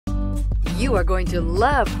You are going to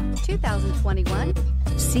love 2021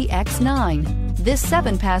 CX-9. This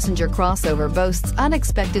 7-passenger crossover boasts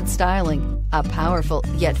unexpected styling, a powerful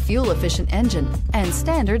yet fuel-efficient engine, and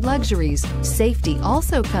standard luxuries. Safety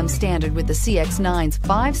also comes standard with the CX-9's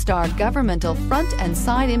 5-star governmental front and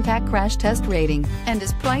side impact crash test rating and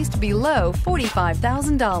is priced below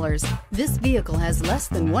 $45,000. This vehicle has less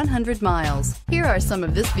than 100 miles. Here are some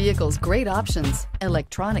of this vehicle's great options: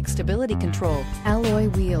 electronic stability control, alloy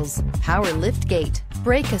wheels, power lift gate,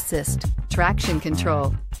 brake assist, traction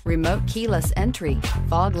control, remote keyless entry,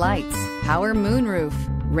 fog lights, power moonroof,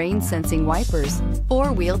 rain sensing wipers,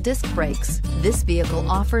 4-wheel disc brakes. This vehicle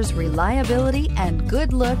offers reliability and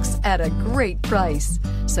good looks at a great price.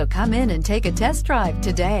 So come in and take a test drive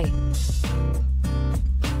today.